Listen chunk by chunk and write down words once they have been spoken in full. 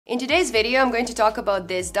In today's video, I'm going to talk about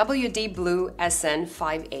this WD Blue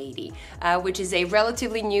SN580, which is a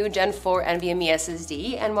relatively new Gen 4 NVMe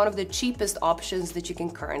SSD and one of the cheapest options that you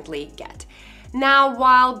can currently get. Now,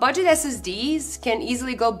 while budget SSDs can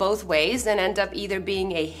easily go both ways and end up either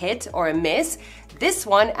being a hit or a miss, this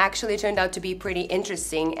one actually turned out to be pretty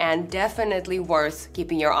interesting and definitely worth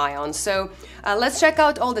keeping your eye on. So let's check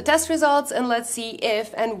out all the test results and let's see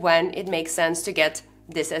if and when it makes sense to get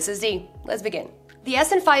this SSD. Let's begin. The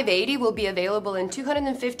SN580 will be available in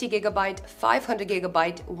 250GB,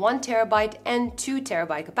 500GB, 1TB, and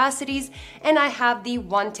 2TB capacities, and I have the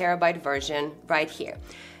 1TB version right here.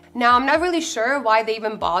 Now, I'm not really sure why they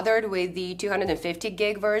even bothered with the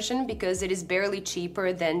 250GB version because it is barely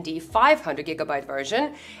cheaper than the 500GB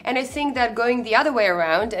version, and I think that going the other way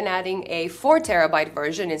around and adding a 4TB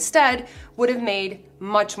version instead would have made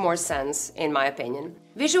much more sense in my opinion.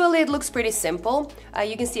 Visually, it looks pretty simple.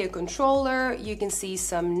 You can see a controller, you can see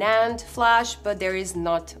some NAND flash, but there is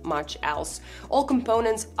not much else. All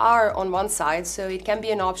components are on one side, so it can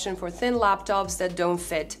be an option for thin laptops that don't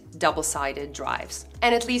fit double-sided drives.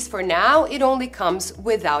 And at least for now, it only comes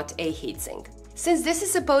without a heatsink. Since this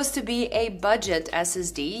is supposed to be a budget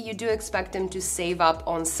SSD, you do expect them to save up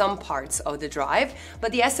on some parts of the drive,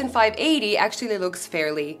 but the SN580 actually looks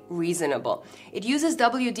fairly reasonable. It uses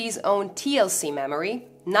WD's own TLC memory,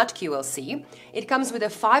 not QLC. It comes with a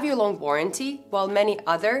 5-year-long warranty, while many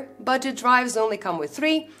other budget drives only come with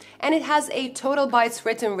 3, and it has a total bytes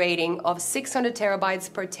written rating of 600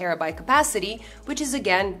 terabytes per terabyte capacity, which is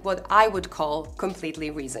again what I would call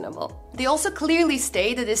completely reasonable. They also clearly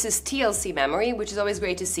state that this is TLC memory, which is always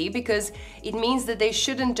great to see because it means that they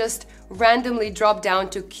shouldn't just randomly drop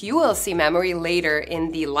down to QLC memory later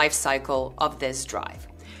in the life cycle of this drive.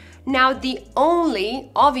 Now, the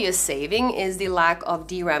only obvious saving is the lack of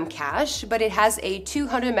DRAM cache, but it has a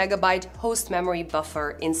 200 megabyte host memory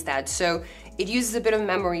buffer instead, so it uses a bit of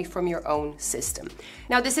memory from your own system.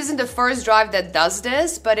 Now, this isn't the first drive that does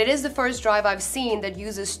this, but it is the first drive I've seen that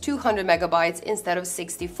uses 200 megabytes instead of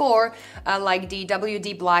 64, like the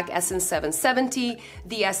WD Black SN770,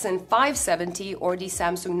 the SN570, or the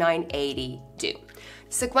Samsung 980 do.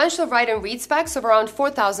 Sequential write and read specs of around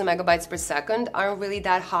 4,000 megabytes per second aren't really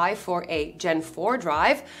that high for a Gen 4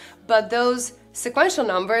 drive, but those sequential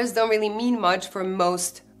numbers don't really mean much for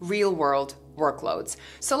most real-world workloads.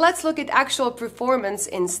 So let's look at actual performance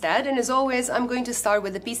instead, and as always, I'm going to start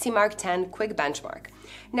with the PCMark 10 Quick Benchmark.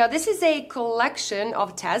 Now, this is a collection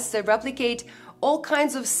of tests that replicate all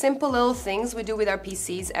kinds of simple little things we do with our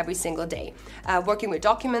PCs every single day. Working with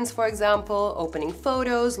documents, for example, opening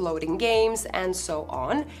photos, loading games, and so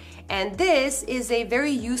on. And this is a very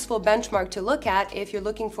useful benchmark to look at if you're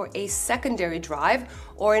looking for a secondary drive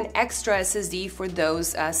or an extra SSD for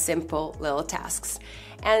those simple little tasks.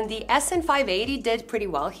 And the SN580 did pretty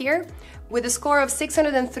well here. With a score of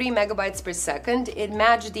 603 megabytes per second, it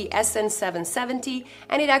matched the SN770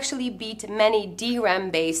 and it actually beat many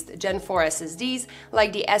DRAM-based Gen 4 SSDs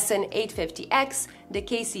like the SN850X, the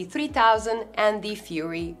KC3000, and the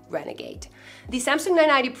Fury Renegade. The Samsung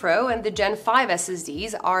 990 Pro and the Gen 5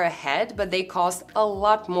 SSDs are ahead, but they cost a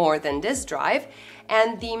lot more than this drive.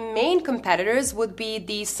 And the main competitors would be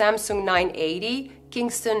the Samsung 980,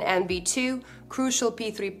 Kingston NB2, Crucial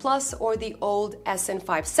P3 Plus, or the old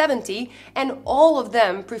SN570, and all of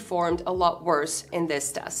them performed a lot worse in this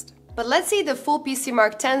test. But let's see the full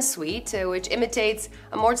PCMark 10 suite, which imitates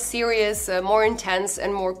a more serious, more intense,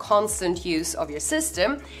 and more constant use of your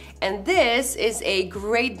system. And this is a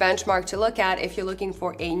great benchmark to look at if you're looking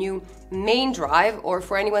for a new main drive or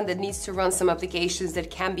for anyone that needs to run some applications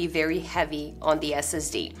that can be very heavy on the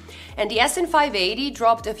SSD. And the SN580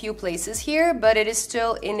 dropped a few places here, but it is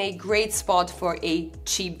still in a great spot for a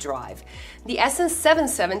cheap drive. The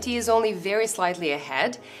SN770 is only very slightly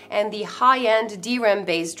ahead, and the high-end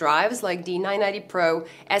DRAM-based drives like the 990 Pro,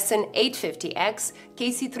 SN850X,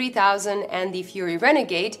 KC3000, and the Fury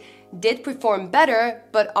Renegade did perform better,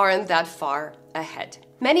 but aren't that far ahead.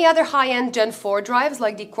 Many other high-end Gen 4 drives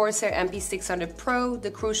like the Corsair MP600 Pro, the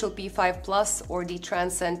Crucial P5 Plus, or the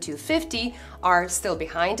Transcend 250 are still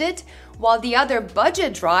behind it, while the other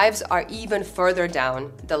budget drives are even further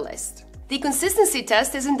down the list. The consistency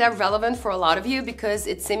test isn't that relevant for a lot of you because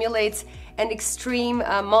it simulates an extreme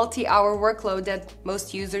multi-hour workload that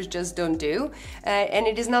most users just don't do. And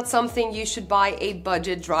it is not something you should buy a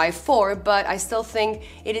budget drive for, but I still think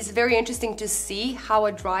it is very interesting to see how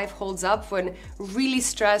a drive holds up when really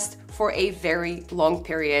stressed for a very long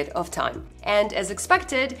period of time. And as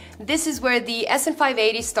expected, this is where the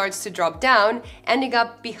SN580 starts to drop down, ending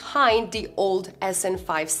up behind the old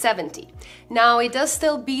SN570. Now, it does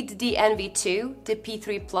still beat the NV2, the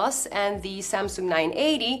P3 Plus, and the Samsung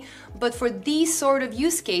 980, but for these sort of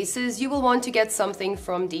use cases, you will want to get something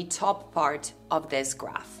from the top part of this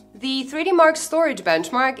graph. The 3D Mark storage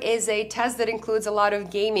benchmark is a test that includes a lot of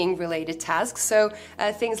gaming-related tasks, so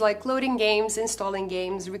things like loading games, installing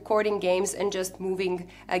games, recording games, and just moving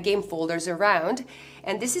game folders around.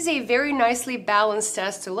 And this is a very nicely balanced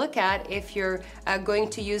test to look at if you're going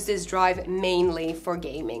to use this drive mainly for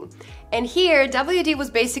gaming. And here, WD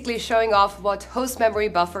was basically showing off what host memory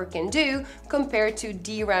buffer can do compared to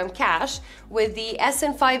DRAM cache, with the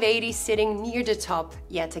SN580 sitting near the top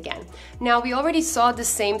yet again. Now, we already saw the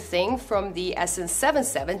same thing from the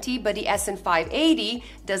SN770, but the SN580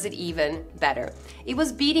 does it even better. It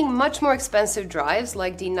was beating much more expensive drives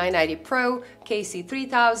like the 990 Pro,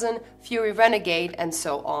 KC3000, Fury Renegade, and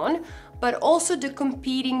so on, but also the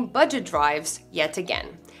competing budget drives yet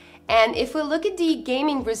again. And if we look at the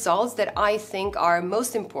gaming results that I think are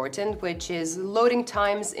most important, which is loading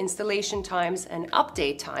times, installation times, and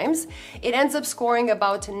update times, it ends up scoring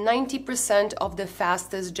about 90% of the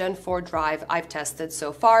fastest Gen 4 drive I've tested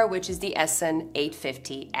so far, which is the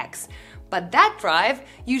SN850X. But that drive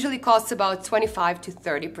usually costs about 25 to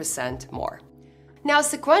 30% more. Now,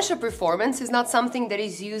 sequential performance is not something that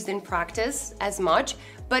is used in practice as much,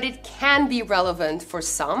 but it can be relevant for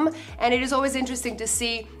some, and it is always interesting to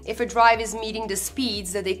see if a drive is meeting the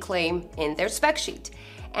speeds that they claim in their spec sheet.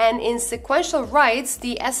 And in sequential writes,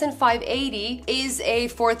 the SN580 is a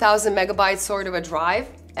 4000 megabyte sort of a drive,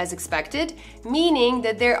 as expected, meaning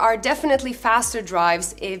that there are definitely faster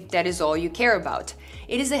drives if that is all you care about.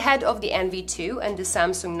 It is ahead of the NV2 and the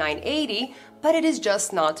Samsung 980, but it is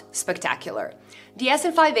just not spectacular. The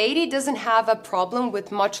SN580 doesn't have a problem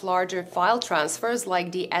with much larger file transfers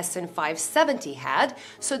like the SN570 had,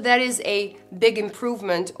 so that is a big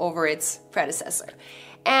improvement over its predecessor.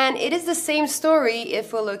 And it is the same story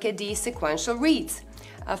if we look at the sequential reads.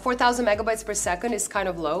 4000 megabytes per second is kind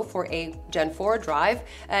of low for a Gen 4 drive,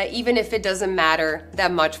 even if it doesn't matter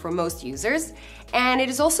that much for most users. And it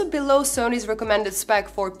is also below Sony's recommended spec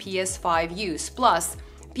for PS5 use. Plus,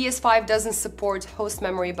 PS5 doesn't support host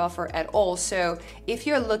memory buffer at all, so if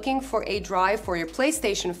you're looking for a drive for your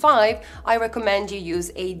PlayStation 5, I recommend you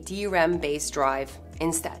use a DRAM-based drive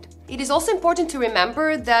instead. It is also important to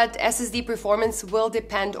remember that SSD performance will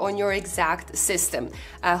depend on your exact system.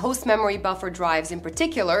 Host memory buffer drives in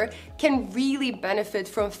particular can really benefit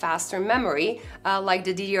from faster memory, like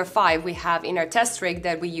the DDR5 we have in our test rig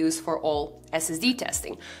that we use for all SSD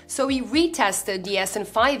testing. So we retested the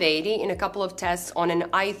SN580 in a couple of tests on an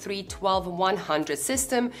i3-12100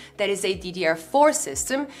 system that is a DDR4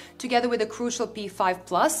 system, together with a Crucial P5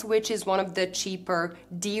 Plus, which is one of the cheaper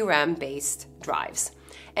DRAM-based drives.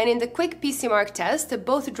 And in the quick PCMark test,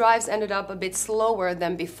 both drives ended up a bit slower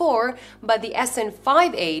than before, but the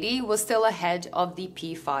SN580 was still ahead of the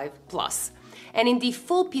P5 Plus. And in the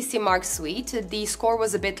full PCMark suite, the score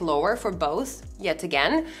was a bit lower for both, yet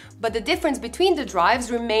again, but the difference between the drives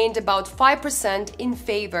remained about 5% in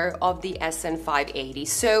favor of the SN580.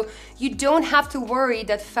 So you don't have to worry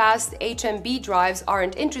that fast HMB drives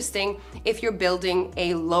aren't interesting if you're building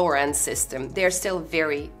a lower-end system. They're still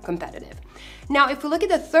very competitive. Now, if we look at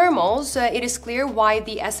the thermals, it is clear why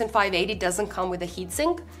the SN580 doesn't come with a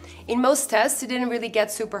heatsink. In most tests, it didn't really get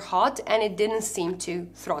super hot and it didn't seem to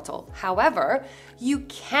throttle. However, you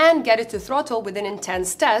can get it to throttle with an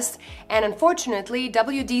intense test, and unfortunately,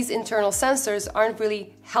 WD's internal sensors aren't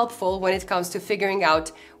really helpful when it comes to figuring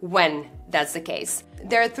out when that's the case.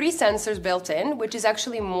 There are 3 sensors built in, which is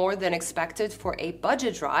actually more than expected for a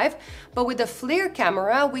budget drive, but with the FLIR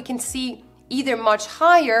camera, we can see either much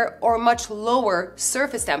higher or much lower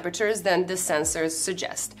surface temperatures than the sensors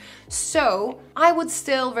suggest. So I would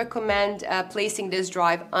still recommend placing this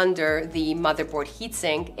drive under the motherboard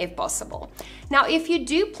heatsink if possible. Now, if you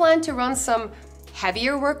do plan to run some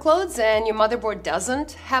heavier workloads and your motherboard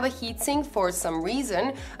doesn't have a heatsink for some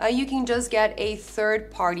reason, you can just get a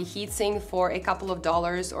third-party heatsink for a couple of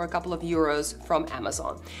dollars or a couple of euros from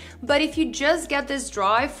Amazon. But if you just get this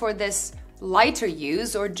drive for this lighter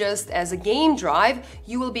use or just as a game drive,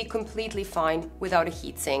 you will be completely fine without a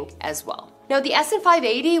heatsink as well. Now, the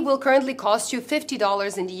SN580 will currently cost you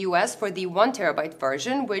 $50 in the US for the 1TB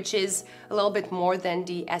version, which is a little bit more than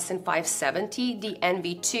the SN570, the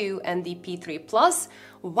NV2, and the P3 Plus,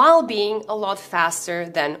 while being a lot faster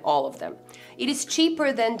than all of them. It is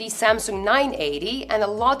cheaper than the Samsung 980 and a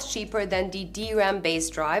lot cheaper than the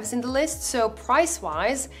DRAM-based drives in the list, so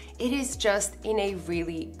price-wise, it is just in a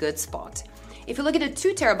really good spot. If you look at the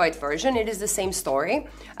 2 terabyte version, it is the same story.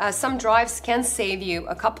 Some drives can save you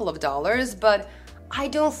a couple of dollars, but I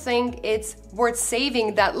don't think it's worth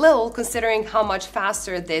saving that little considering how much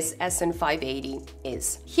faster this SN580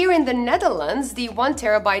 is. Here in the Netherlands, the 1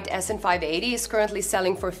 terabyte SN580 is currently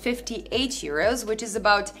selling for 58 euros, which is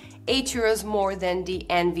about 8 euros more than the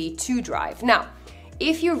NV2 drive. Now,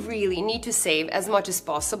 if you really need to save as much as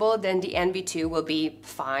possible, then the NV2 will be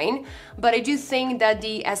fine, but I do think that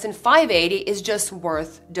the SN580 is just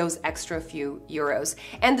worth those extra few euros.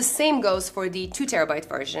 And the same goes for the 2 terabyte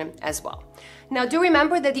version as well. Now, do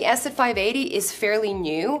remember that the SN580 is fairly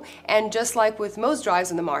new, and just like with most drives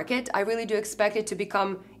on the market, I really do expect it to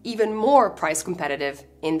become even more price competitive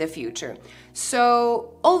in the future.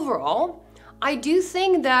 So overall, I do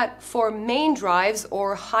think that for main drives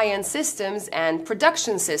or high-end systems and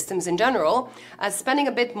production systems in general, spending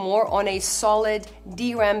a bit more on a solid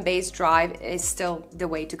DRAM-based drive is still the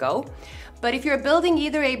way to go. But if you're building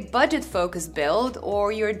either a budget-focused build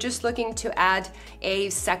or you're just looking to add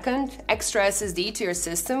a second extra SSD to your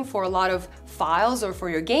system for a lot of files or for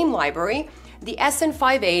your game library, the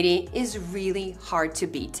SN580 is really hard to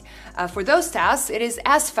beat. For those tasks, it is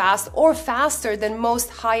as fast or faster than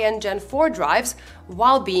most high-end Gen 4 drives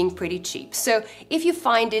while being pretty cheap. So if you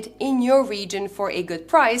find it in your region for a good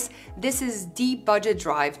price, this is the budget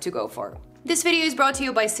drive to go for. This video is brought to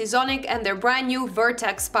you by Seasonic and their brand new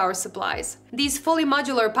Vertex power supplies. These fully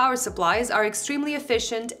modular power supplies are extremely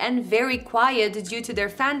efficient and very quiet due to their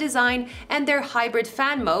fan design and their hybrid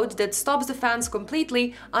fan mode that stops the fans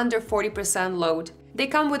completely under 40% load. They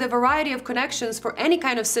come with a variety of connections for any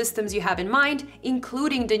kind of systems you have in mind,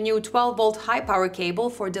 including the new 12-volt high-power cable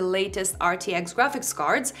for the latest RTX graphics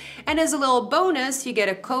cards, and as a little bonus, you get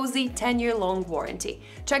a cozy 10-year-long warranty.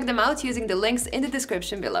 Check them out using the links in the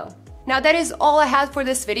description below. Now that is all I had for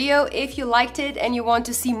this video. If you liked it and you want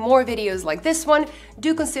to see more videos like this one,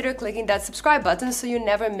 do consider clicking that subscribe button so you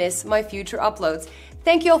never miss my future uploads.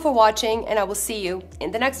 Thank you all for watching, and I will see you in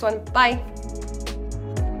the next one. Bye!